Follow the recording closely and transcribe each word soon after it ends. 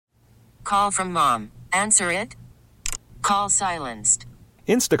call from mom. Answer it. Call silenced.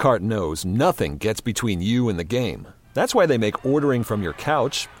 Instacart knows nothing gets between you and the game. That's why they make ordering from your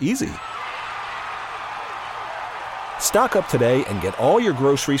couch easy. Stock up today and get all your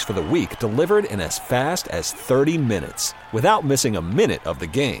groceries for the week delivered in as fast as 30 minutes without missing a minute of the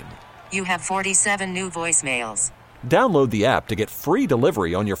game. You have 47 new voicemails. Download the app to get free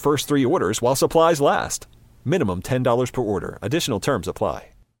delivery on your first 3 orders while supplies last. Minimum $10 per order. Additional terms apply.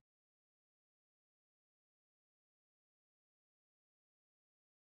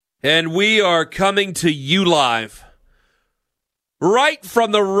 And we are coming to you live right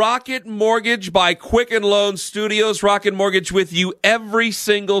from the Rocket Mortgage by Quicken Loan Studios. Rocket Mortgage with you every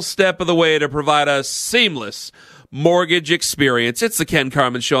single step of the way to provide a seamless mortgage experience. It's the Ken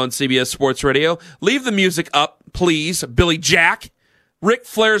Carman Show on CBS Sports Radio. Leave the music up, please. Billy Jack. Ric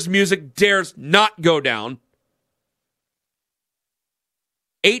Flair's music dares not go down.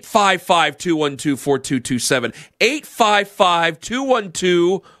 855-212-4227.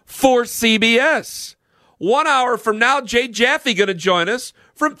 855-212-4CBS. 1 hour from now, Jay Jaffe going to join us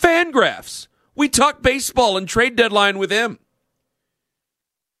from Fangraphs. We talk baseball and trade deadline with him.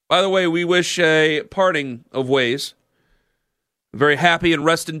 By the way, we wish a parting of ways, very happy and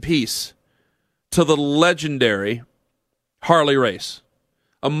rest in peace, to the legendary Harley Race,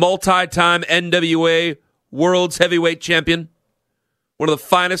 a multi-time NWA World's Heavyweight Champion, one of the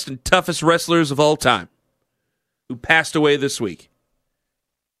finest and toughest wrestlers of all time, who passed away this week.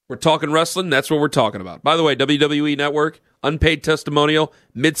 We're talking wrestling, that's what we're talking about. By the way, WWE Network, unpaid testimonial,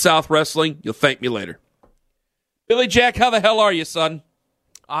 Mid-South Wrestling, you'll thank me later. Billy Jack, how the hell are you, son?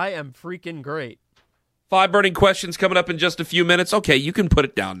 I am freaking great. 5 burning questions coming up in just a few minutes. Okay, you can put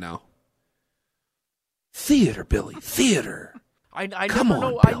it down now. Theater, Billy, theater. I Come never on,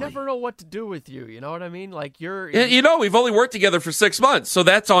 know. Billy. I never know what to do with you. You know what I mean? Like You know, we've only worked together for 6 months, so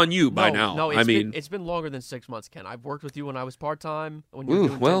that's on you by now. No, it's been longer than 6 months, Ken. I've worked with you when I was part-time.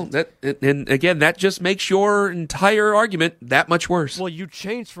 And again, that just makes your entire argument that much worse. Well, you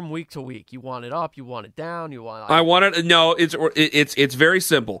change from week to week. You want it up, you want it down, you want. I want it. No, it's very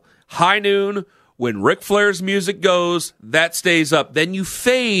simple. High noon. When Ric Flair's music goes, that stays up. Then you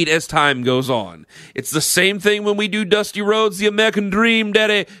fade as time goes on. It's the same thing when we do Dusty Rhodes, The American Dream,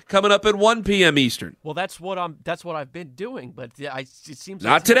 Daddy, coming up at 1 p.m. Eastern. Well, that's what I've been doing, but it seems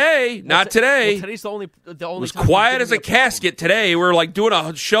not today. Not today. Well, today's the only. It was quiet as a casket today. We're like doing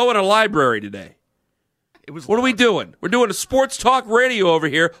a show in a library today. What are we doing? We're doing a sports talk radio over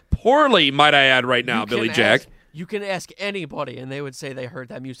here. Poorly, might I add, right now, Billy Jack. You can ask anybody, and they would say they heard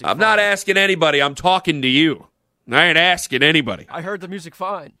that music. I'm not asking anybody. I'm talking to you. I ain't asking anybody. I heard the music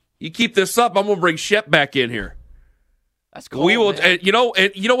fine. You keep this up, I'm gonna bring Shep back in here. That's cool. We will. Man. You know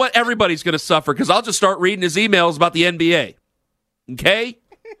what? Everybody's gonna suffer because I'll just start reading his emails about the NBA. Okay,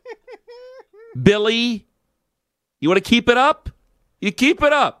 Billy, you want to keep it up? You keep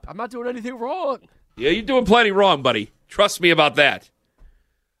it up. I'm not doing anything wrong. Yeah, you're doing plenty wrong, buddy. Trust me about that.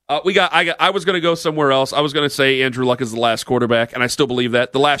 I was going to go somewhere else. I was going to say Andrew Luck is the last quarterback, and I still believe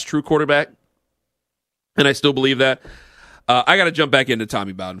that. The last true quarterback, and I still believe that. I got to jump back into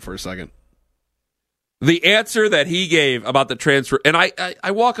Tommy Bowden for a second. The answer that he gave about the transfer, and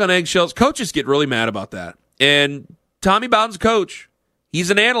I walk on eggshells. Coaches get really mad about that. And Tommy Bowden's a coach. He's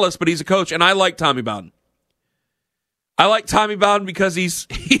an analyst, but he's a coach, and I like Tommy Bowden. I like Tommy Bowden because he's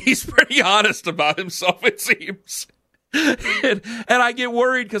pretty honest about himself, it seems. and I get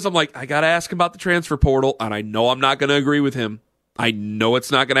worried because I'm like, I got to ask him about the transfer portal, and I know I'm not going to agree with him. I know it's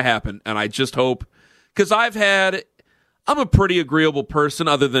not going to happen, and I just hope, because I'm a pretty agreeable person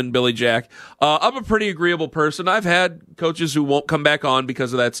other than Billy Jack. I'm a pretty agreeable person. I've had coaches who won't come back on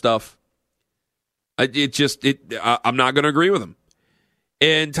because of that stuff. I'm not going to agree with him.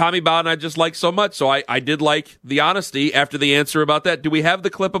 And Tommy Bowden I just like so much, so I did like the honesty after the answer about that. Do we have the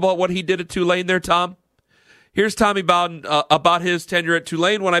clip about what he did at Tulane there, Tom? Here's Tommy Bowden about his tenure at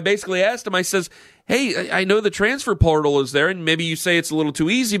Tulane. When I basically asked him, I says, hey, I know the transfer portal is there, and maybe you say it's a little too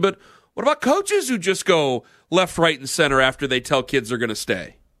easy, but what about coaches who just go left, right, and center after they tell kids they're going to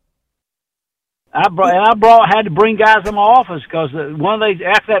stay? I had to bring guys in my office because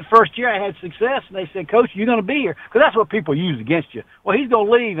after that first year I had success, and they said, Coach, you're going to be here, because that's what people use against you. Well, he's going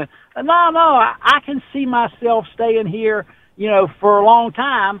to leave, and no, I can see myself staying here, for a long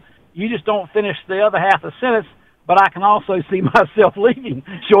time. You just don't finish the other half of the sentence, but I can also see myself leaving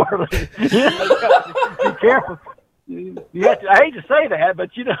shortly. Be careful. I hate to say that,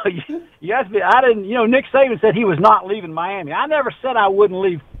 but you have to be. I didn't. Nick Saban said he was not leaving Miami. I never said I wouldn't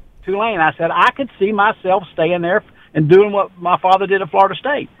leave Tulane. I said I could see myself staying there and doing what my father did at Florida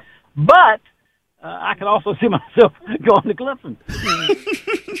State, but I can also see myself going to Clemson.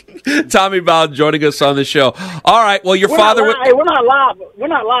 Tommy Bowden joining us on the show. All right. Well, your father. Hey, we're not live. We're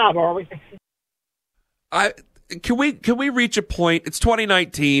not live, are we? Can we reach a point? It's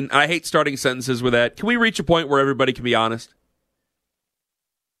 2019. I hate starting sentences with that. Can we reach a point where everybody can be honest?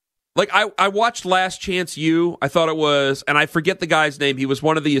 Like, I watched Last Chance U. I thought it was, and I forget the guy's name. He was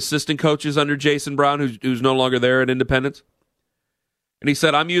one of the assistant coaches under Jason Brown, who's no longer there at Independence. And he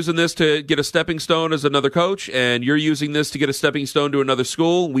said, I'm using this to get a stepping stone as another coach, and you're using this to get a stepping stone to another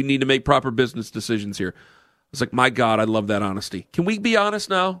school. We need to make proper business decisions here. I was like, my God, I love that honesty. Can we be honest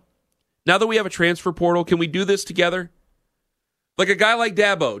now? Now that we have a transfer portal, can we do this together? Like a guy like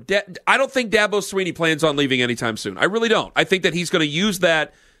Dabo. I don't think Dabo Swinney plans on leaving anytime soon. I really don't. I think that he's going to use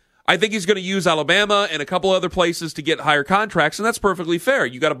that. I think he's going to use Alabama and a couple other places to get higher contracts, and that's perfectly fair.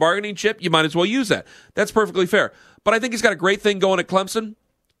 You got a bargaining chip, you might as well use that. That's perfectly fair. But I think he's got a great thing going at Clemson,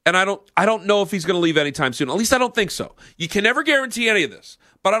 and I don't know if he's going to leave anytime soon. At least I don't think so. You can never guarantee any of this,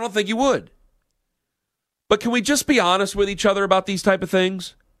 but I don't think you would. But can we just be honest with each other about these type of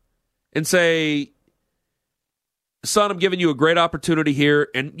things and say, son, I'm giving you a great opportunity here,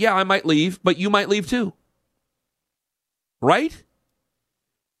 and yeah, I might leave, but you might leave too. Right?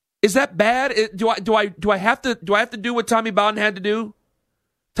 Is that bad? Do I have to do what Tommy Bowden had to do?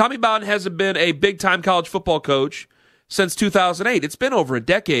 Tommy Bowden hasn't been a big-time college football coach since 2008. It's been over a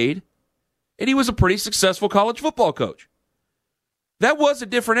decade, and he was a pretty successful college football coach. That was a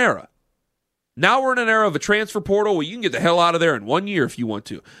different era. Now we're in an era of a transfer portal where you can get the hell out of there in 1 year if you want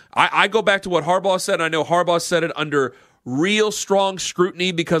to. I go back to what Harbaugh said, and I know Harbaugh said it under real strong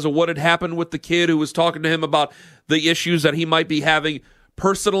scrutiny because of what had happened with the kid who was talking to him about the issues that he might be having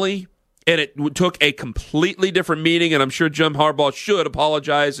personally, and it took a completely different meaning, and I'm sure Jim Harbaugh should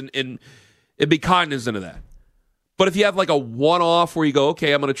apologize and be cognizant of that. But if you have like a one-off where you go,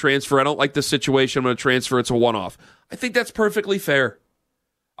 okay, I'm going to transfer, I don't like this situation, I'm going to transfer, it's a one-off, I think that's perfectly fair.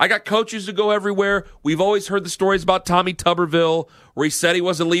 I got coaches who go everywhere. We've always heard the stories about Tommy Tuberville, where he said he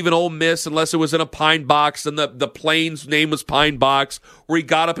wasn't leaving Ole Miss unless it was in a pine box, and the plane's name was Pine Box, where he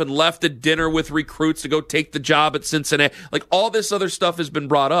got up and left at dinner with recruits to go take the job at Cincinnati. Like, all this other stuff has been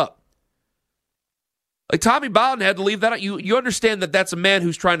brought up. Like, Tommy Bowden had to leave that out. You understand that that's a man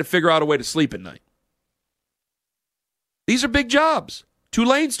who's trying to figure out a way to sleep at night. These are big jobs.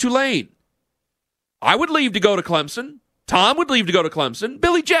 Tulane's Tulane. I would leave to go to Clemson. Tom would leave to go to Clemson.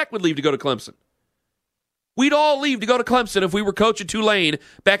 Billy Jack would leave to go to Clemson. We'd all leave to go to Clemson if we were coaching Tulane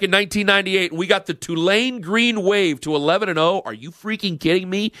back in 1998 and we got the Tulane Green Wave to 11-0. Are you freaking kidding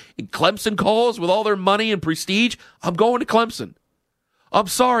me? And Clemson calls with all their money and prestige? I'm going to Clemson. I'm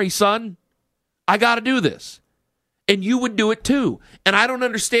sorry, son. I got to do this. And you would do it too. And I don't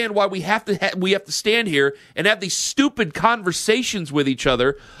understand why we have to stand here and have these stupid conversations with each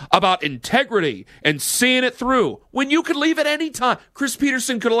other about integrity and seeing it through when you could leave at any time. Chris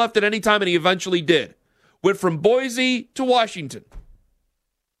Peterson could have left at any time, and he eventually did. Went from Boise to Washington.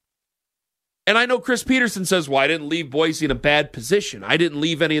 And I know Chris Peterson says, well, I didn't leave Boise in a bad position. I didn't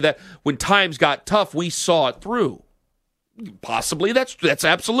leave any of that. When times got tough, we saw it through. Possibly that's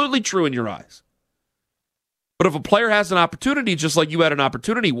absolutely true in your eyes. But if a player has an opportunity, just like you had an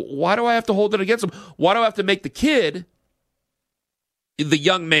opportunity, why do I have to hold it against him? Why do I have to make the kid, the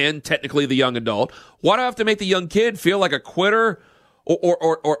young man, technically the young adult, why do I have to make the young kid feel like a quitter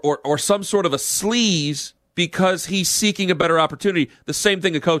or some sort of a sleaze because he's seeking a better opportunity? The same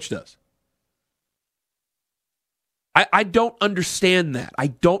thing a coach does. I don't understand that. I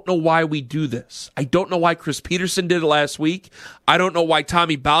don't know why we do this. I don't know why Chris Peterson did it last week. I don't know why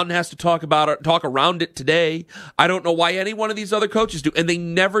Tommy Bowden has to talk around it today. I don't know why any one of these other coaches do, and they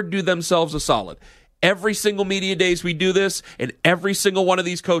never do themselves a solid. Every single media days we do this, and every single one of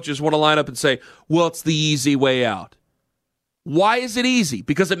these coaches want to line up and say, well, it's the easy way out. Why is it easy?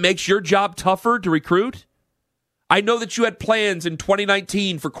 Because it makes your job tougher to recruit? I know that you had plans in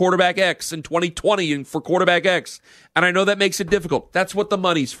 2019 for quarterback X and 2020 and for quarterback X, and I know that makes it difficult. That's what the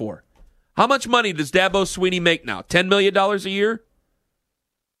money's for. How much money does Dabo Swinney make now? $10 million a year?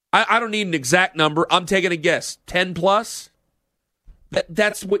 I don't need an exact number. I'm taking a guess. 10 plus?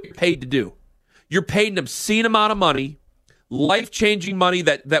 That's what you're paid to do. You're paid an obscene amount of money, life-changing money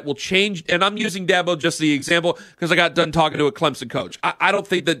that will change. And I'm using Dabo just the example because I got done talking to a Clemson coach. I don't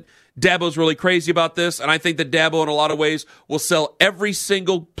think that Dabo's really crazy about this, and I think that Dabo in a lot of ways will sell every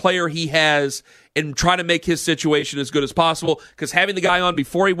single player he has and try to make his situation as good as possible, because having the guy on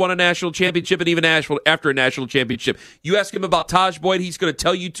before he won a national championship and even after a national championship, you ask him about Taj Boyd, he's going to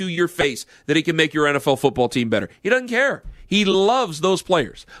tell you to your face that he can make your NFL football team better. He doesn't care. He loves those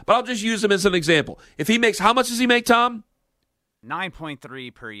players. But I'll just use him as an example. If he makes, how much does he make, Tom?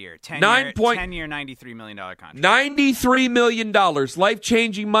 9.3 per year. 10 year, $93 million contract. $93 million.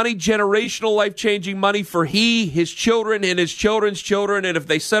 Life-changing money, generational life-changing money for his children, and his children's children, and if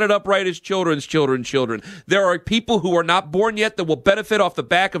they set it up right, his children's children's children. There are people who are not born yet that will benefit off the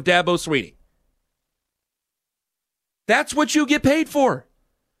back of Dabo Swinney. That's what you get paid for.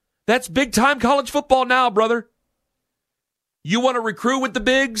 That's big-time college football now, brother. You want to recruit with the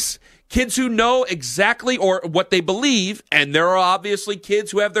bigs? Kids who know exactly or what they believe, and there are obviously kids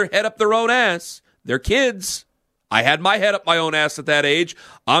who have their head up their own ass. They're kids. I had my head up my own ass at that age.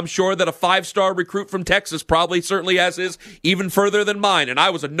 I'm sure that a 5-star recruit from Texas probably certainly has his even further than mine, and I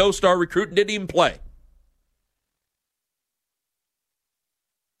was a no-star recruit and didn't even play.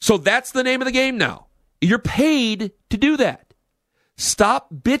 So that's the name of the game now. You're paid to do that.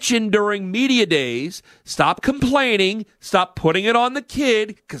 Stop bitching during media days. Stop complaining. Stop putting it on the kid,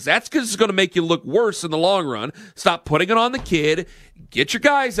 because it's going to make you look worse in the long run. Stop putting it on the kid. Get your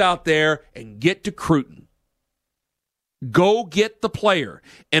guys out there and get to recruiting. Go get the player.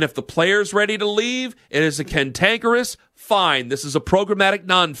 And if the player's ready to leave, it is a cantankerous, fine. This is a programmatic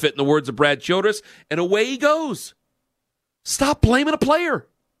non-fit, in the words of Brad Childress, and away he goes. Stop blaming a player.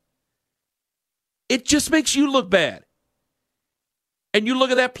 It just makes you look bad. And you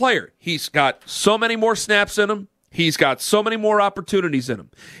look at that player. He's got so many more snaps in him. He's got so many more opportunities in him.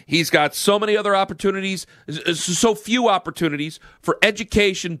 He's got so many other opportunities, so few opportunities for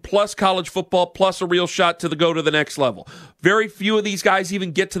education plus college football plus a real shot to go to the next level. Very few of these guys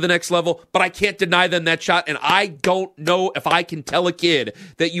even get to the next level, but I can't deny them that shot, and I don't know if I can tell a kid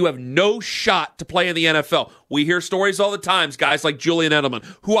that you have no shot to play in the NFL. We hear stories all the time, guys like Julian Edelman,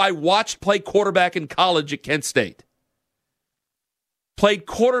 who I watched play quarterback in college at Kent State. Played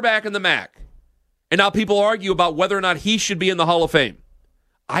quarterback in the MAC. And now people argue about whether or not he should be in the Hall of Fame.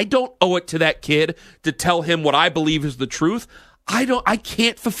 I don't owe it to that kid to tell him what I believe is the truth. I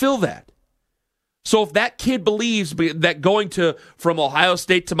can't fulfill that. So if that kid believes that going from Ohio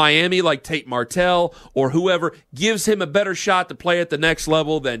State to Miami like Tate Martell or whoever gives him a better shot to play at the next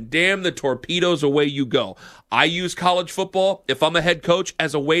level, then damn the torpedoes, away you go. I use college football, if I'm a head coach,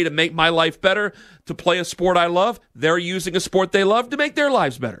 as a way to make my life better, to play a sport I love. They're using a sport they love to make their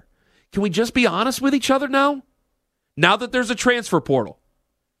lives better. Can we just be honest with each other now? Now that there's a transfer portal.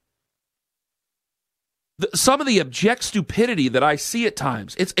 Some of the abject stupidity that I see at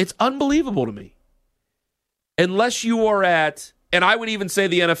times, it's unbelievable to me. Unless you are at, and I would even say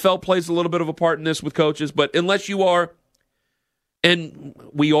the NFL plays a little bit of a part in this with coaches, but unless you are, and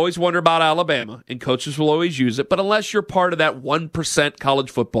we always wonder about Alabama, and coaches will always use it, but unless you're part of that 1%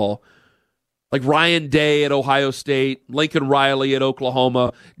 college football, like Ryan Day at Ohio State, Lincoln Riley at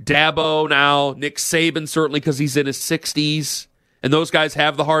Oklahoma, Dabo now, Nick Saban certainly because he's in his 60s, and those guys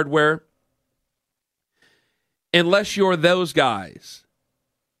have the hardware. Unless you're those guys,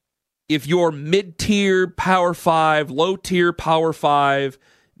 if you're mid-tier Power 5, low-tier Power 5,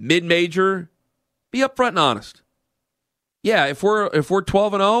 mid-major, be upfront and honest. Yeah, if we're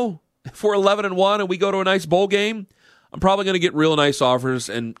 12-0, if we're 11-1 and we go to a nice bowl game, I'm probably going to get real nice offers,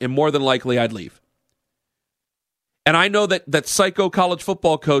 and more than likely I'd leave. And I know that psycho college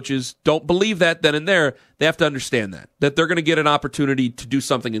football coaches don't believe that then and there. They have to understand that they're going to get an opportunity to do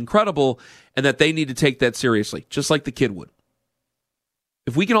something incredible and that they need to take that seriously, just like the kid would.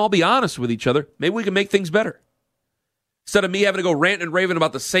 If we can all be honest with each other, maybe we can make things better. Instead of me having to go ranting and raving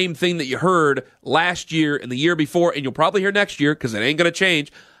about the same thing that you heard last year and the year before, and you'll probably hear next year because it ain't going to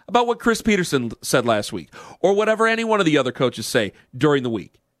change, about what Chris Peterson said last week, or whatever any one of the other coaches say during the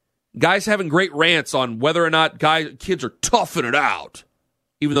week. Guys having great rants on whether or not kids are toughing it out,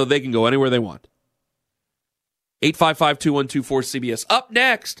 even though they can go anywhere they want. 855-2124-CBS. Up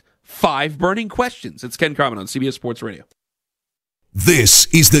next, 5 burning questions. It's Ken Carman on CBS Sports Radio. This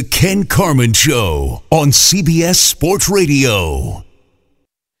is the Ken Carman Show on CBS Sports Radio.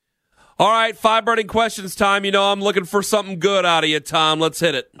 All right, 5 burning questions time. You know I'm looking for something good out of you, Tom. Let's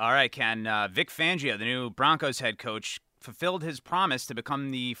hit it. All right, Ken. Vic Fangio, the new Broncos head coach, fulfilled his promise to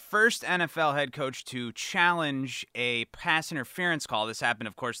become the first NFL head coach to challenge a pass interference call. This happened,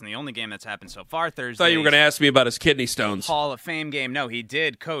 of course, in the only game that's happened so far, Thursday. I thought you were going to ask me about his kidney stones. Hall of Fame game. No, he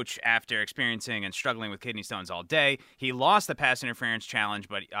did coach after experiencing and struggling with kidney stones all day. He lost the pass interference challenge,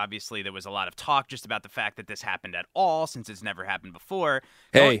 but obviously there was a lot of talk just about the fact that this happened at all, since it's never happened before.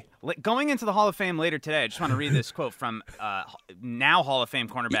 Hey. Going into the Hall of Fame later today, I just want to read this quote from now Hall of Fame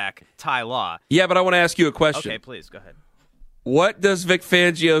cornerback Ty Law. Yeah, but I want to ask you a question. Okay, please, go ahead. What does Vic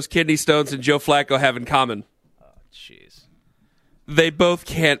Fangio's kidney stones and Joe Flacco have in common? Oh, jeez. They both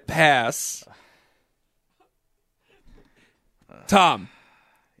can't pass. Tom.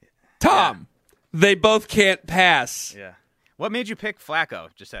 They both can't pass. Yeah. What made you pick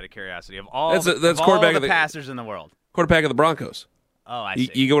Flacco, just out of curiosity, of all, That's of all quarterback the passers in the world? Quarterback of the Broncos. Oh, I see.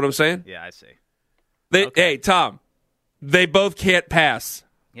 You get what I'm saying? Yeah, I see. Okay. Hey, Tom, they both can't pass.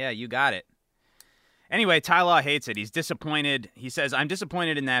 Yeah, you got it. Anyway, Ty Law hates it. He's disappointed. He says, I'm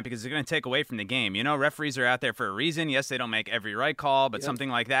disappointed in that because it's going to take away from the game. You know, referees are out there for a reason. Yes, they don't make every right call, but something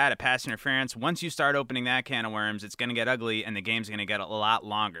like that, a pass interference, once you start opening that can of worms, it's going to get ugly and the game's going to get a lot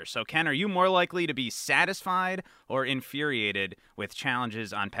longer. So, Ken, are you more likely to be satisfied or infuriated with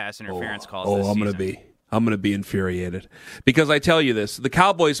challenges on pass interference calls this season? I'm going to be infuriated because I tell you this, the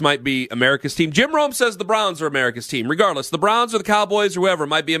Cowboys might be America's team. Jim Rome says the Browns are America's team. Regardless, the Browns or the Cowboys or whoever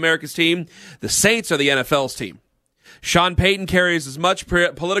might be America's team. The Saints are the NFL's team. Sean Payton carries as much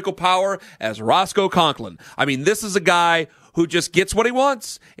political power as Roscoe Conklin. I mean, this is a guy who just gets what he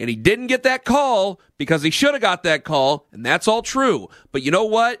wants, and he didn't get that call because he should have got that call, and that's all true. But you know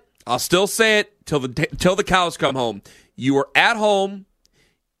what? I'll still say it till the cows come home. You are at home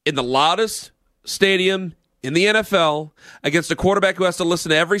in the loudest stadium in the NFL against a quarterback who has to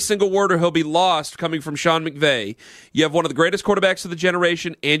listen to every single word or he'll be lost coming from Sean McVay. You have one of the greatest quarterbacks of the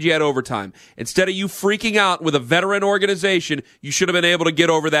generation, and you had overtime. Instead of you freaking out with a veteran organization, you should have been able to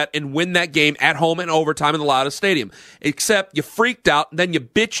get over that and win that game at home in overtime in the loudest stadium. Except you freaked out, and then you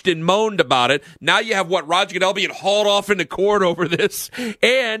bitched and moaned about it. Now you have Roger Goodell being hauled off into court over this,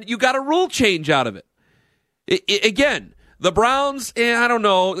 and you got a rule change out of it. Again, the Browns, I don't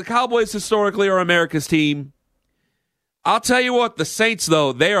know. The Cowboys historically are America's team. I'll tell you what, the Saints,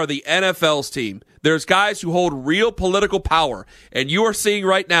 though, they are the NFL's team. There's guys who hold real political power, and you are seeing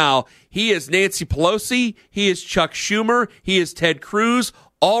right now, he is Nancy Pelosi, he is Chuck Schumer, he is Ted Cruz,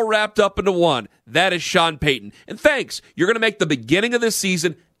 all wrapped up into one. That is Sean Payton. And thanks, you're going to make the beginning of this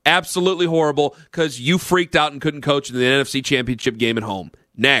season absolutely horrible because you freaked out and couldn't coach in the NFC Championship game at home.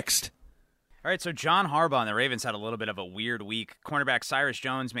 Next. All right, so John Harbaugh and the Ravens had a little bit of a weird week. Cornerback Cyrus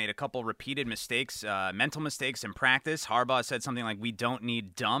Jones made a couple repeated mistakes, mental mistakes in practice. Harbaugh said something like, "We don't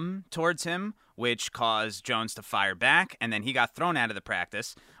need dumb" towards him, which caused Jones to fire back, and then he got thrown out of the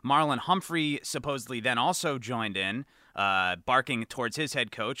practice. Marlon Humphrey supposedly then also joined in, barking towards his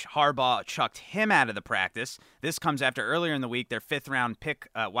head coach. Harbaugh chucked him out of the practice. This comes after earlier in the week, their fifth-round pick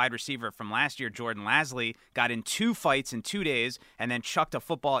wide receiver from last year, Jordan Lasley, got in 2 fights in 2 days and then chucked a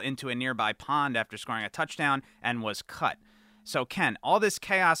football into a nearby pond after scoring a touchdown and was cut. So, Ken, all this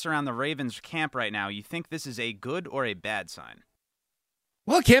chaos around the Ravens camp right now, you think this is a good or a bad sign?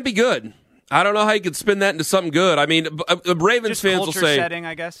 Well, it can't be good. I don't know how you could spin that into something good. I mean, Ravens just fans will say, setting,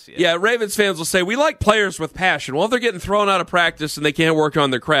 I guess. Yeah, Ravens fans will say, we like players with passion. Well, if they're getting thrown out of practice and they can't work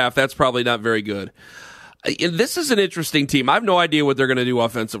on their craft, that's probably not very good. This is an interesting team. I have no idea what they're going to do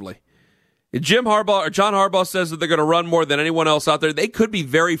offensively. John Harbaugh says that they're going to run more than anyone else out there. They could be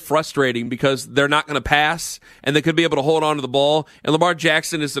very frustrating because they're not going to pass, and they could be able to hold on to the ball. And Lamar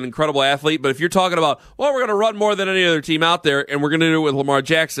Jackson is an incredible athlete, but if you're talking about, well, we're going to run more than any other team out there, and we're going to do it with Lamar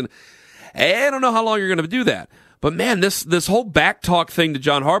Jackson, I don't know how long you're going to do that. But, man, this whole back talk thing to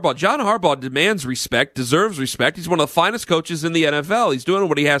John Harbaugh demands respect, deserves respect. He's one of the finest coaches in the NFL. He's doing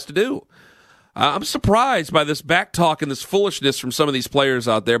what he has to do. I'm surprised by this back talk and this foolishness from some of these players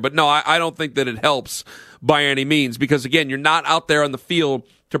out there. But, no, I don't think that it helps by any means because, again, you're not out there on the field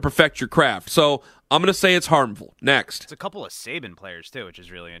to perfect your craft. So I'm going to say it's harmful. Next. It's a couple of Saban players, too, which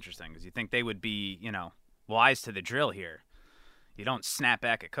is really interesting because you think they would be, wise to the drill here. You don't snap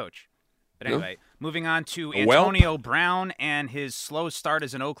back at coach. But anyway, moving on to Antonio Brown and his slow start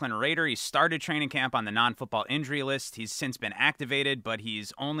as an Oakland Raider. He started training camp on the non-football injury list. He's since been activated, but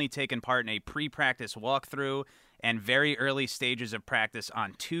he's only taken part in a pre-practice walkthrough and very early stages of practice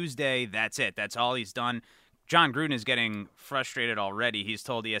on Tuesday. That's it. That's all he's done. John Gruden is getting frustrated already. He's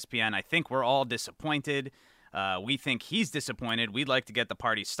told ESPN, I think we're all disappointed. We think he's disappointed. We'd like to get the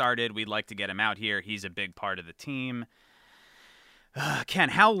party started. We'd like to get him out here. He's a big part of the team. Ken,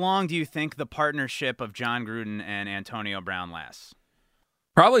 how long do you think the partnership of John Gruden and Antonio Brown lasts?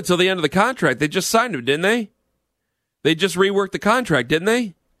 Probably till the end of the contract. They just signed him, didn't they? They just reworked the contract, didn't they?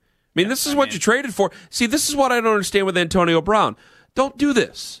 I mean, this is what you traded for. See, this is what I don't understand with Antonio Brown. Don't do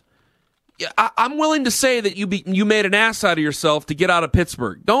this. I'm willing to say that you made an ass out of yourself to get out of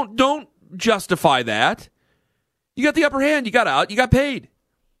Pittsburgh. Don't justify that. You got the upper hand. You got out. You got paid.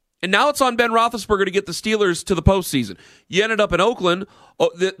 And now it's on Ben Roethlisberger to get the Steelers to the postseason. You ended up in Oakland.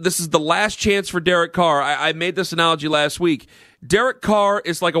 This is the last chance for Derek Carr. I made this analogy last week. Derek Carr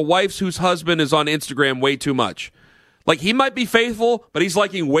is like a wife whose husband is on Instagram way too much. Like, he might be faithful, but he's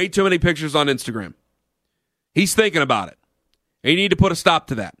liking way too many pictures on Instagram. He's thinking about it. And you need to put a stop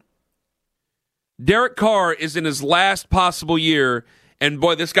to that. Derek Carr is in his last possible year, and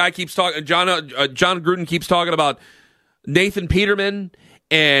boy, this guy keeps talking. John Gruden keeps talking about Nathan Peterman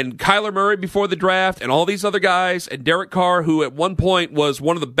and Kyler Murray before the draft and all these other guys and Derek Carr, who at one point was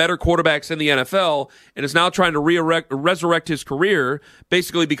one of the better quarterbacks in the NFL and is now trying to resurrect his career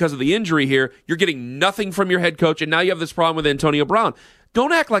basically because of the injury here, you're getting nothing from your head coach, and now you have this problem with Antonio Brown.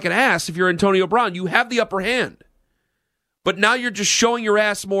 Don't act like an ass if you're Antonio Brown. You have the upper hand. But now you're just showing your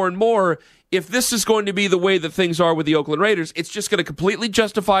ass more and more. If this is going to be the way that things are with the Oakland Raiders, it's just going to completely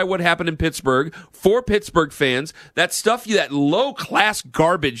justify what happened in Pittsburgh for Pittsburgh fans. That stuff, that low-class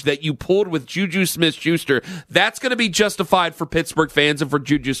garbage that you pulled with Juju Smith-Schuster, that's going to be justified for Pittsburgh fans and for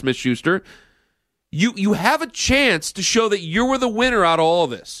Juju Smith-Schuster. You have a chance to show that you were the winner out of all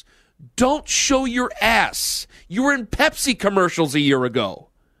this. Don't show your ass. You were in Pepsi commercials a year ago.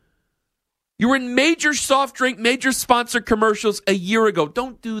 You were in major soft drink, major sponsor commercials a year ago.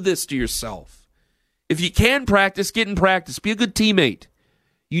 Don't do this to yourself. If you can practice, get in practice. Be a good teammate.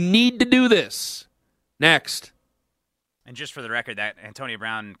 You need to do this. Next. And just for the record, that Antonio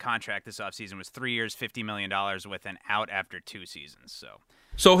Brown contract this offseason was 3 years, $50 million with an out after 2 seasons.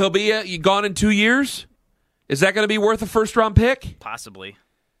 So he'll be gone in 2 years? Is that going to be worth a first-round pick? Possibly.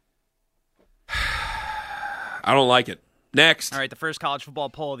 I don't like it. Next. All right, the first college football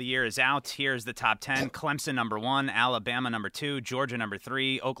poll of the year is out. Here's the top 10. Clemson, number 1. Alabama, number 2. Georgia, number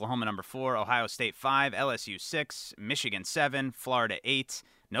 3. Oklahoma, number 4. Ohio State, 5. LSU, 6. Michigan, 7. Florida, 8.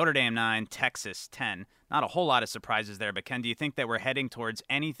 Notre Dame, 9. Texas, 10. Not a whole lot of surprises there, but Ken, do you think that we're heading towards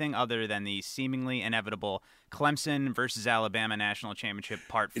anything other than the seemingly inevitable Clemson versus Alabama National Championship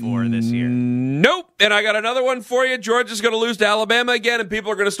Part 4 this year? Nope. And I got another one for you. Georgia's going to lose to Alabama again, and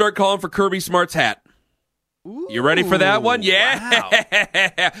people are going to start calling for Kirby Smart's hat. Ooh, you ready for that one? Yeah.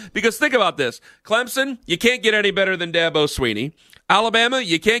 Wow. Because think about this. Clemson, you can't get any better than Dabo Swinney. Alabama,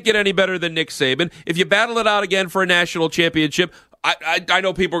 you can't get any better than Nick Saban. If you battle it out again for a national championship, I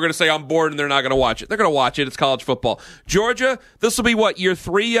know people are going to say I'm bored and they're not going to watch it. They're going to watch it. It's college football. Georgia, this will be what, year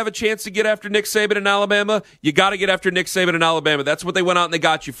 3 you have a chance to get after Nick Saban in Alabama? You got to get after Nick Saban in Alabama. That's what they went out and they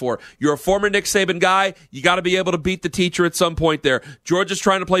got you for. You're a former Nick Saban guy. You got to be able to beat the teacher at some point there. Georgia's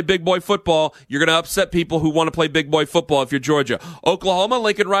trying to play big boy football. You're going to upset people who want to play big boy football if you're Georgia. Oklahoma,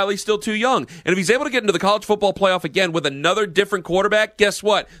 Lincoln Riley's still too young. And if he's able to get into the college football playoff again with another different quarterback, guess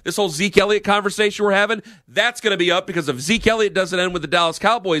what? This whole Zeke Elliott conversation we're having, that's going to be up because if Zeke Elliott doesn't end with the Dallas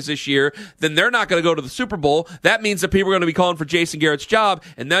Cowboys this year, then they're not going to go to the Super Bowl. That means that people are going to be calling for Jason Garrett's job,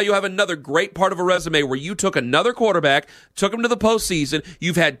 and now you have another great part of a resume where you took another quarterback, took him to the postseason.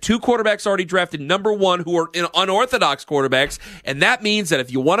 You've had 2 quarterbacks already drafted number 1 who are unorthodox quarterbacks, and that means that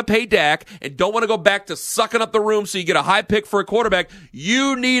if you want to pay Dak and don't want to go back to sucking up the room so you get a high pick for a quarterback,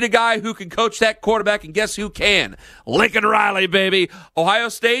 you need a guy who can coach that quarterback, and guess who can? Lincoln Riley, baby. Ohio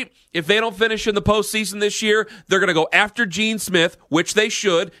State, if they don't finish in the postseason this year, they're going to go after Gene Smith, which they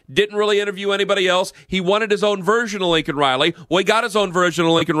should. Didn't really interview anybody else. He wanted his own version of Lincoln Riley. Well, he got his own version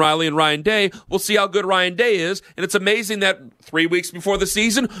of Lincoln Riley and Ryan Day. We'll see how good Ryan Day is. And it's amazing that 3 weeks before the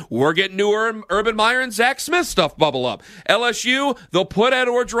season, we're getting new Urban Meyer and Zach Smith stuff bubble up. LSU, they'll put Ed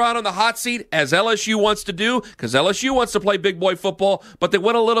Orgeron on the hot seat as LSU wants to do because LSU wants to play big boy football, but they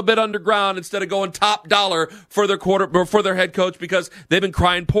went a little bit underground instead of going top dollar for their head coach because they've been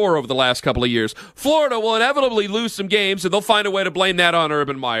crying poor over the last couple of years. Florida will inevitably lose some games, and they'll find a way to blame that on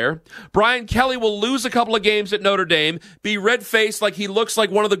Urban Meyer. Brian Kelly will lose a couple of games at Notre Dame, be red-faced like he looks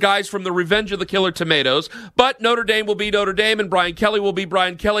like one of the guys from the Revenge of the Killer Tomatoes, but Notre Dame will be Notre Dame, and Brian Kelly will be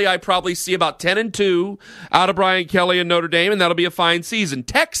Brian Kelly. I probably see about 10-2 out of Brian Kelly and Notre Dame, and that'll be a fine season.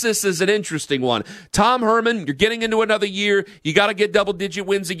 Texas is an interesting one. Tom Herman, you're getting into another year. You got to get double-digit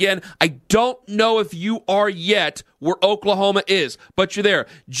wins again. I don't know if you are yet where Oklahoma is, but you're there.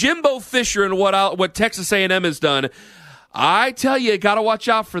 Jimbo Fisher and what Texas A&M has done, I tell you got to watch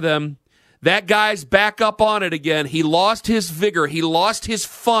out for them. That guy's back up on it again. He lost his vigor. He lost his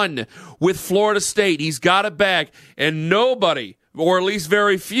fun with Florida State. He's got it back, and nobody, or at least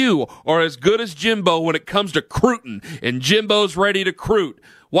very few, are as good as Jimbo when it comes to cruiting, and Jimbo's ready to cruit.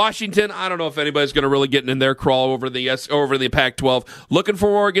 Washington, I don't know if anybody's going to really get in their crawl over the Pac-12. Looking for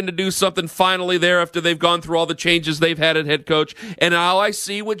Oregon to do something finally there after they've gone through all the changes they've had at head coach. And now I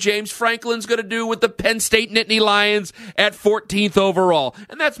see what James Franklin's going to do with the Penn State Nittany Lions at 14th overall.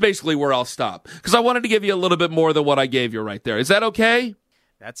 And that's basically where I'll stop because I wanted to give you a little bit more than what I gave you right there. Is that okay?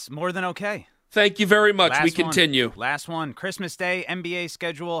 That's more than okay. Thank you very much. We continue. Last one. Christmas Day NBA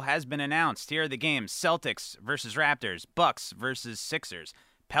schedule has been announced. Here are the games. Celtics versus Raptors. Bucks versus Sixers.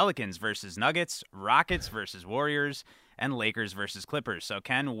 Pelicans versus Nuggets, Rockets versus Warriors, and Lakers versus Clippers. So,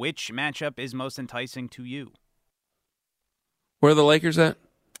 Ken, which matchup is most enticing to you? Where are the Lakers at?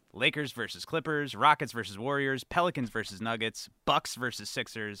 Lakers versus Clippers, Rockets versus Warriors, Pelicans versus Nuggets, Bucks versus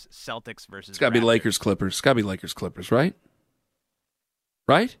Sixers, Celtics versus It's got to be Raptors. Lakers Clippers. It's got to be Lakers Clippers, right?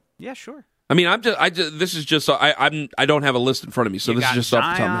 Right? Yeah, sure. I mean, this is just I don't have a list in front of me, so You this is got just off the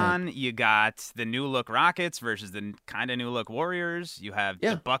top of my head. Zion, you got the new look Rockets versus the kind of new look Warriors. You have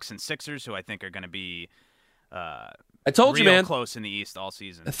the Bucks and Sixers, who I think are going to be I told you, real man. close in the East all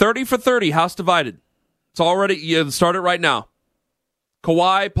season. 30 for 30, house divided. It's already, you start it right now.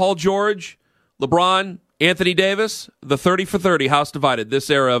 Kawhi, Paul George, LeBron, Anthony Davis, the 30 for 30, house divided, this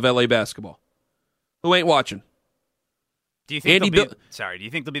era of LA basketball. Who ain't watching? Do you think do you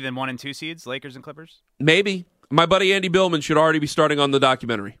think they'll be the 1 and 2 seeds, Lakers and Clippers? Maybe. My buddy Andy Billman should already be starting on the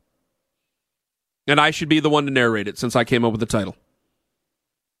documentary. And I should be the one to narrate it since I came up with the title.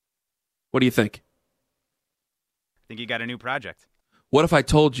 What do you think? I think you got a new project. What if I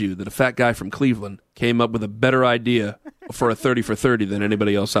told you that a fat guy from Cleveland came up with a better idea for a 30 for 30 than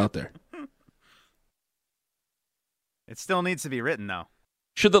anybody else out there? It still needs to be written, though.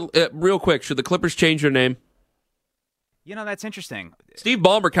 Real quick, should the Clippers change their name? You know, that's interesting. Steve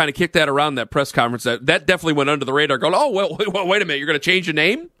Ballmer kind of kicked that around that press conference. That definitely went under the radar going, oh, well, wait a minute, you're going to change the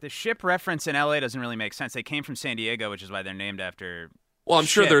name? The ship reference in L.A. doesn't really make sense. They came from San Diego, which is why they're named after Well, I'm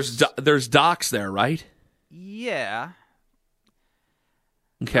sure ships. there's docks there, right? Yeah.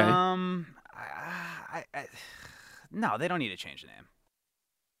 Okay. No, they don't need to change the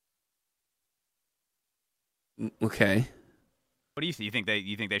name. Okay. What do you think?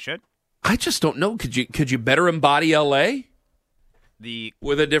 You think they should? I just don't know. Could you better embody L.A. The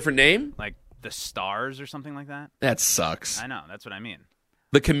with a different name? like the Stars or something like that? That sucks. I know, that's what I mean.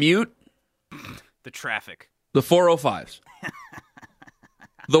 The commute? The traffic. The 405s.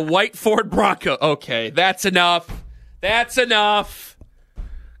 The white Ford Bronco. Okay, that's enough. That's enough.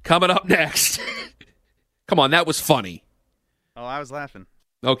 Coming up next. Come on, that was funny. Oh, I was laughing.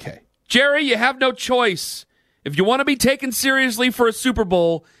 Okay. Jerry, you have no choice. If you want to be taken seriously for a Super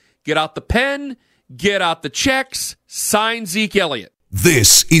Bowl, get out the pen, get out the checks, sign Zeke Elliott.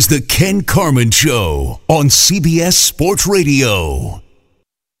 This is the Ken Carman Show on CBS Sports Radio.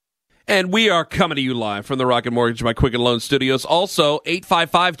 And we are coming to you live from the Rocket Mortgage by Quicken Loan Studios. Also,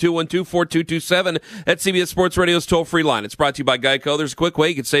 855-212-4227 at CBS Sports Radio's toll-free line. It's brought to you by Geico. There's a quick way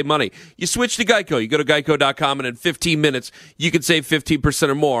you can save money. You switch to Geico. You go to geico.com, and in 15 minutes, you can save 15%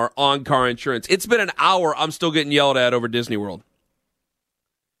 or more on car insurance. It's been an hour. I'm still getting yelled at over Disney World.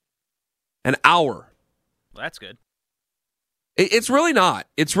 An hour. Well, that's good. It's really not.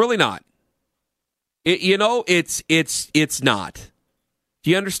 It's really not. It's not. Do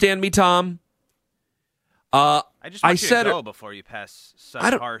you understand me, Tom? I just want you said to go before you pass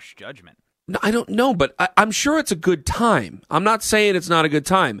such harsh judgment. No, I don't know, but I'm sure it's a good time. I'm not saying it's not a good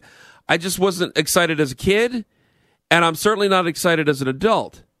time. I just wasn't excited as a kid, and I'm certainly not excited as an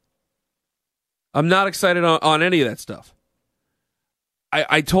adult. I'm not excited on any of that stuff.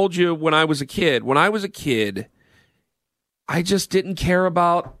 I told you when I was a kid, I just didn't care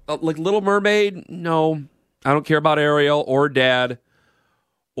about, like Little Mermaid. No, I don't care about Ariel or Dad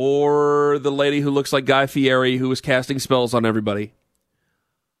or the lady who looks like Guy Fieri who was casting spells on everybody.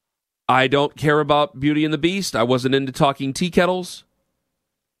 I don't care about Beauty and the Beast. I wasn't into talking tea kettles.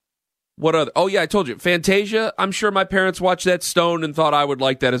 What other? Oh, yeah, I told you. Fantasia, I'm sure my parents watched that stoned and thought I would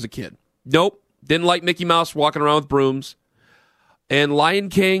like that as a kid. Nope. Didn't like Mickey Mouse walking around with brooms. And Lion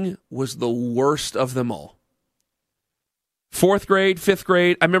King was the worst of them all. 4th grade, 5th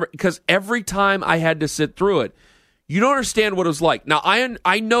grade, I remember, because every time I had to sit through it, you don't understand what it was like. Now,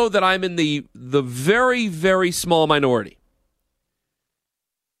 I know that I'm in the very, very small minority.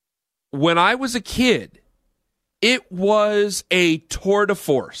 When I was a kid, it was a tour de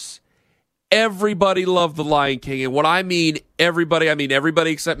force. Everybody loved The Lion King. And what I mean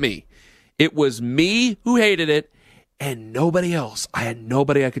everybody except me. It was me who hated it and nobody else. I had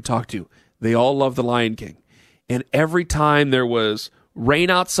nobody I could talk to. They all loved The Lion King. And every time there was rain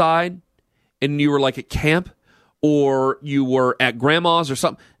outside and you were like at camp or you were at grandma's or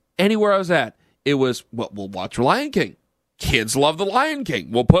something, anywhere I was at, it was, well, we'll watch Lion King. Kids love The Lion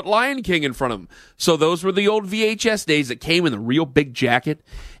King. We'll put Lion King in front of them. So those were the old VHS days that came in the real big jacket,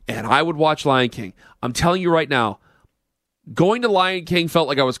 and I would watch Lion King. I'm telling you right now, going to Lion King felt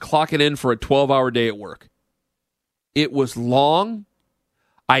like I was clocking in for a 12-hour day at work. It was long.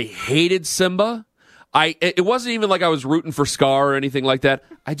 I hated Simba. It wasn't even like I was rooting for Scar or anything like that.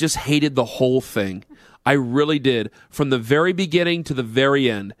 I just hated the whole thing. I really did. From the very beginning to the very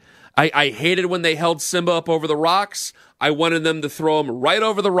end. I hated when they held Simba up over the rocks. I wanted them to throw him right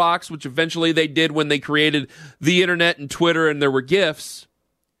over the rocks, which eventually they did when they created the internet and Twitter and there were GIFs.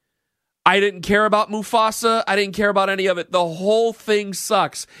 I didn't care about Mufasa. I didn't care about any of it. The whole thing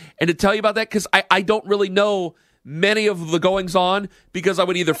sucks. And to tell you about that, because I don't really know many of the goings on, because I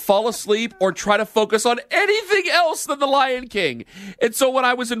would either fall asleep or try to focus on anything else than The Lion King. And so when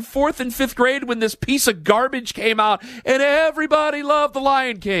I was in 4th and 5th grade, when this piece of garbage came out and everybody loved The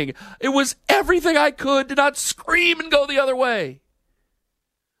Lion King, it was everything I could to not scream and go the other way.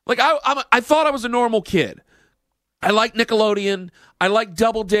 Like, I thought I was a normal kid. I like Nickelodeon. I like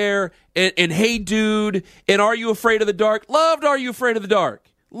Double Dare and Hey Dude and Are You Afraid of the Dark? Loved Are You Afraid of the Dark?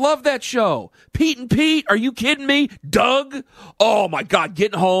 Love that show. Pete and Pete, are you kidding me? Doug? Oh my God,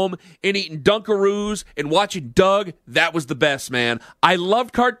 getting home and eating Dunkaroos and watching Doug, that was the best, man. I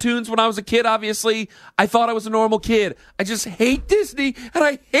loved cartoons when I was a kid, obviously. I thought I was a normal kid. I just hate Disney, and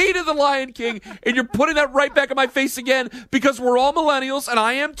I hated The Lion King, and you're putting that right back in my face again because we're all millennials, and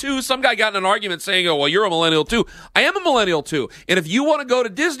I am too. Some guy got in an argument saying, oh, well, you're a millennial too. I am a millennial too, and if you want to go to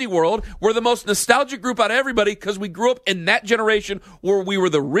Disney World, we're the most nostalgic group out of everybody because we grew up in that generation where we were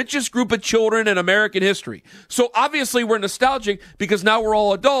the richest group of children in American history. So obviously we're nostalgic because now we're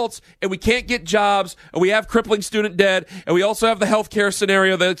all adults and we can't get jobs and we have crippling student debt and we also have the healthcare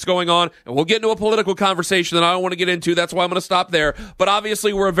scenario that's going on, and we'll get into a political conversation that I don't want to get into. That's why I'm going to stop there. But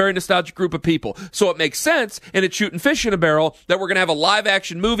obviously we're a very nostalgic group of people. So it makes sense, and it's shooting fish in a barrel, that we're going to have a live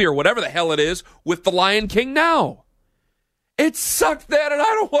action movie or whatever the hell it is with The Lion King now. It sucked then, and I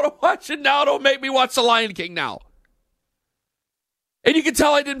don't want to watch it now. Don't make me watch The Lion King now. And you can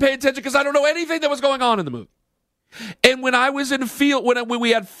tell I didn't pay attention because I don't know anything that was going on in the movie. And when I was in field, when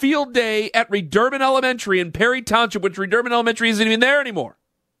we had field day at Rederman Elementary in Perry Township, which Rederman Elementary isn't even there anymore,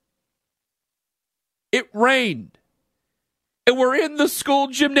 it rained. And we're in the school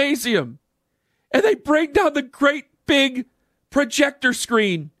gymnasium. And they bring down the great big projector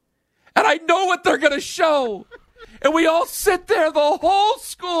screen. And I know what they're going to show. And we all sit there, the whole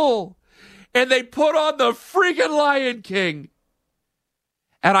school. And they put on the freaking Lion King.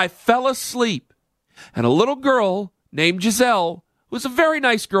 And I fell asleep. And a little girl named Giselle, who's a very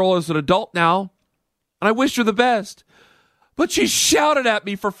nice girl as an adult now, and I wish her the best, but she shouted at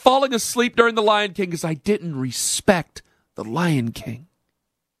me for falling asleep during The Lion King because I didn't respect The Lion King.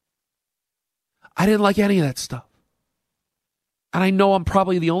 I didn't like any of that stuff. And I know I'm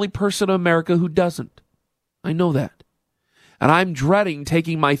probably the only person in America who doesn't. I know that. And I'm dreading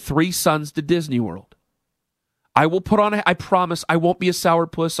taking my 3 sons to Disney World. I will put on, I promise, I won't be a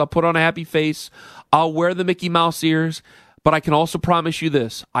sourpuss. I'll put on a happy face. I'll wear the Mickey Mouse ears. But I can also promise you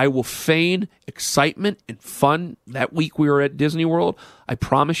this. I will feign excitement and fun that week we were at Disney World. I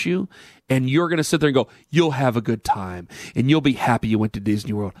promise you. And you're going to sit there and go, you'll have a good time. And you'll be happy you went to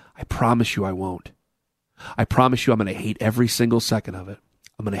Disney World. I promise you I won't. I promise you I'm going to hate every single second of it.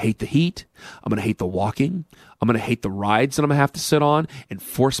 I'm going to hate the heat. I'm going to hate the walking. I'm going to hate the rides that I'm going to have to sit on and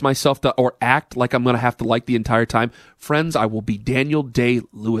force myself to, or act like I'm going to have to like the entire time. Friends, I will be Daniel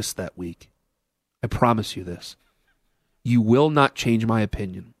Day-Lewis that week. I promise you this. You will not change my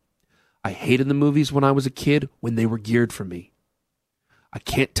opinion. I hated the movies when I was a kid when they were geared for me. I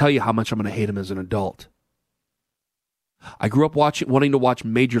can't tell you how much I'm going to hate them as an adult. I grew up wanting to watch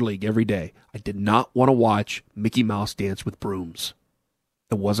Major League every day. I did not want to watch Mickey Mouse dance with brooms.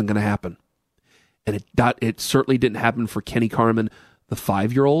 It wasn't going to happen. And it certainly didn't happen for Kenny Carman, the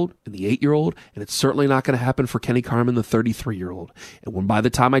 5-year-old and the 8-year-old, and it's certainly not going to happen for Kenny Carman, the 33-year-old. And when by the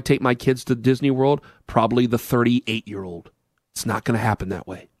time I take my kids to Disney World, probably the 38-year-old. It's not going to happen that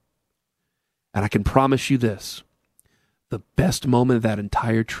way. And I can promise you this. The best moment of that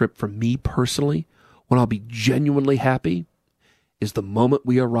entire trip for me personally, when I'll be genuinely happy, is the moment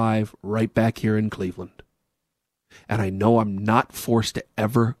we arrive right back here in Cleveland. And I know I'm not forced to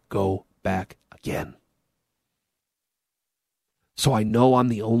ever go back again. So I know I'm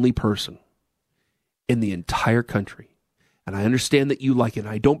the only person in the entire country. And I understand that you like it. And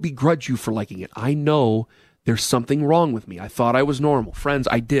I don't begrudge you for liking it. I know there's something wrong with me. I thought I was normal. Friends,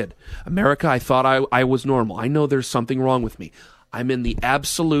 I did. America, I thought I was normal. I know there's something wrong with me. I'm in the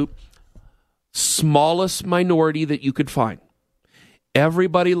absolute smallest minority that you could find.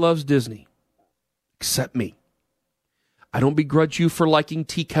 Everybody loves Disney, except me. I don't begrudge you for liking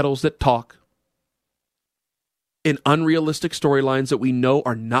tea kettles that talk in unrealistic storylines that we know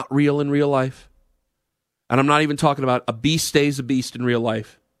are not real in real life. And I'm not even talking about a beast stays a beast in real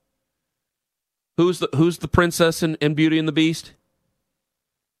life. Who's the princess in Beauty and the Beast?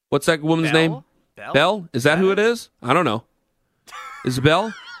 What's that woman's name? Belle? Is that who it is? I don't know. Is it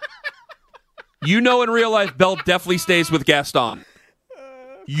Belle? You know in real life, Belle definitely stays with Gaston.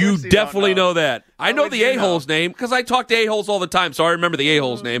 You definitely know that. I know the a-hole's name because I talk to a-holes all the time, so I remember the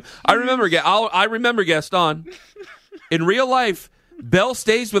a-hole's name. I remember Gaston. In real life, Bell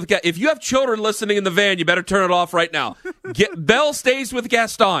stays with If you have children listening in the van, you better turn it off right now. Bell stays with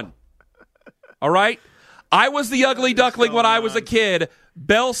Gaston. All right? I was the ugly duckling when I was a kid.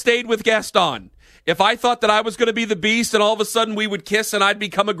 Belle stayed with Gaston. If I thought that I was going to be the beast and all of a sudden we would kiss and I'd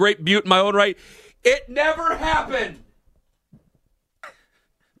become a great beaut in my own right, it never happened.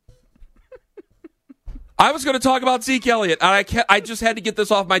 I was going to talk about Zeke Elliott, and I just had to get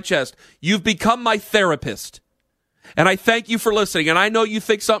this off my chest. You've become my therapist, and I thank you for listening, and I know you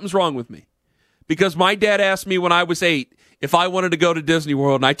think something's wrong with me because my dad asked me when I was 8 if I wanted to go to Disney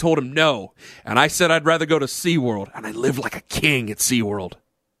World, and I told him no. And I said I'd rather go to SeaWorld, and I lived like a king at SeaWorld.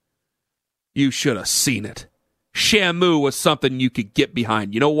 You should have seen it. Shamu was something you could get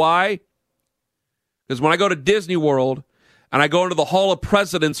behind. You know why? Because when I go to Disney World, and I go into the Hall of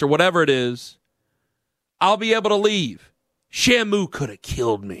Presidents or whatever it is, I'll be able to leave. Shamu could have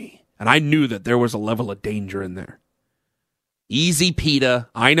killed me. And I knew that there was a level of danger in there. Easy, PETA.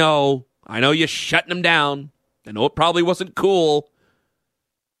 I know you're shutting him down. I know it probably wasn't cool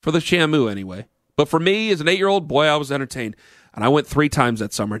for the Shamu anyway. But for me, as an 8-year-old, boy, I was entertained. And I went 3 times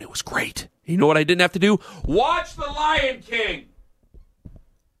that summer, and it was great. You know what I didn't have to do? Watch The Lion King.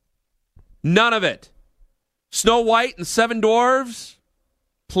 None of it. Snow White and 7 Dwarfs?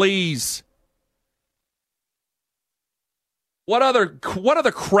 Please. What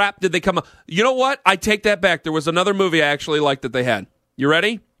other crap did they come up? You know what? I take that back. There was another movie I actually liked that they had. You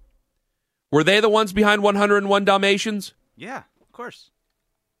ready? Were they the ones behind 101 Dalmatians? Yeah, of course.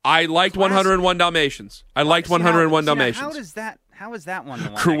 I liked 101 Dalmatians. I liked 101 Dalmatians. How is that one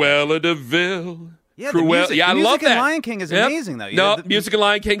the one? Cruella de Vil. Yeah, the music, I love that. Music in Lion King is amazing, though. No, music in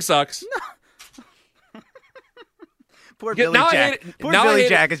Lion King sucks. No. Poor Billy Jack. Billy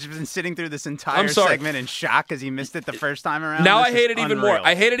Jack has been sitting through this entire segment in shock because he missed it the first time around. Now I hate it even more.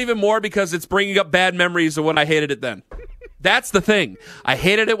 I hate it even more because it's bringing up bad memories of when I hated it then. That's the thing. I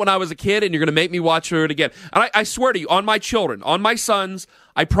hated it when I was a kid, and you're going to make me watch it again. And I swear to you, on my children, on my sons,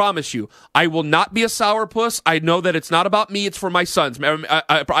 I promise you, I will not be a sourpuss. I know that it's not about me, it's for my sons.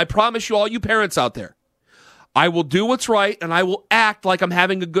 I promise you, all you parents out there, I will do what's right, and I will act like I'm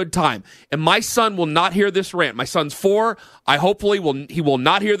having a good time. And my son will not hear this rant. My son's 4. He will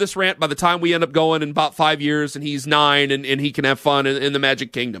not hear this rant by the time we end up going in about 5 years, and he's 9, and he can have fun in the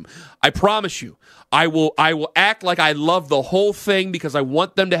Magic Kingdom. I promise you. I will act like I love the whole thing because I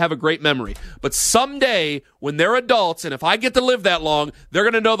want them to have a great memory. But someday, when they're adults, and if I get to live that long, they're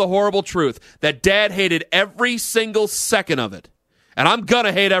going to know the horrible truth that Dad hated every single second of it. And I'm going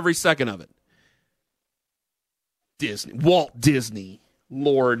to hate every second of it. Walt Disney.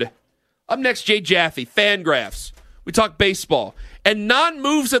 Lord. Up next, Jay Jaffe, Fangraphs. We talk baseball. And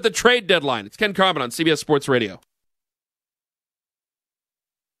non-moves at the trade deadline. It's Ken Carman on CBS Sports Radio.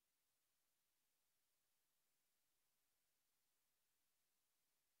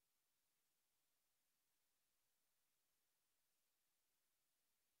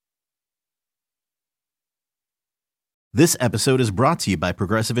 This episode is brought to you by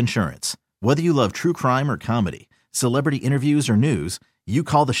Progressive Insurance. Whether you love true crime or comedy, celebrity interviews or news, you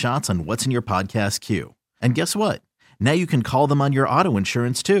call the shots on what's in your podcast queue. And guess what? Now you can call them on your auto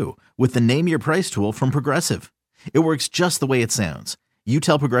insurance too with the Name Your Price tool from Progressive. It works just the way it sounds. You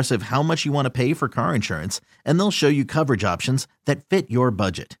tell Progressive how much you want to pay for car insurance, and they'll show you coverage options that fit your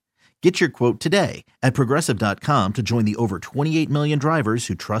budget. Get your quote today at Progressive.com to join the over 28 million drivers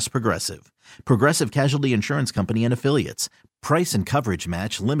who trust Progressive. Progressive Casualty Insurance Company and Affiliates. Price and coverage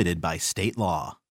match limited by state law.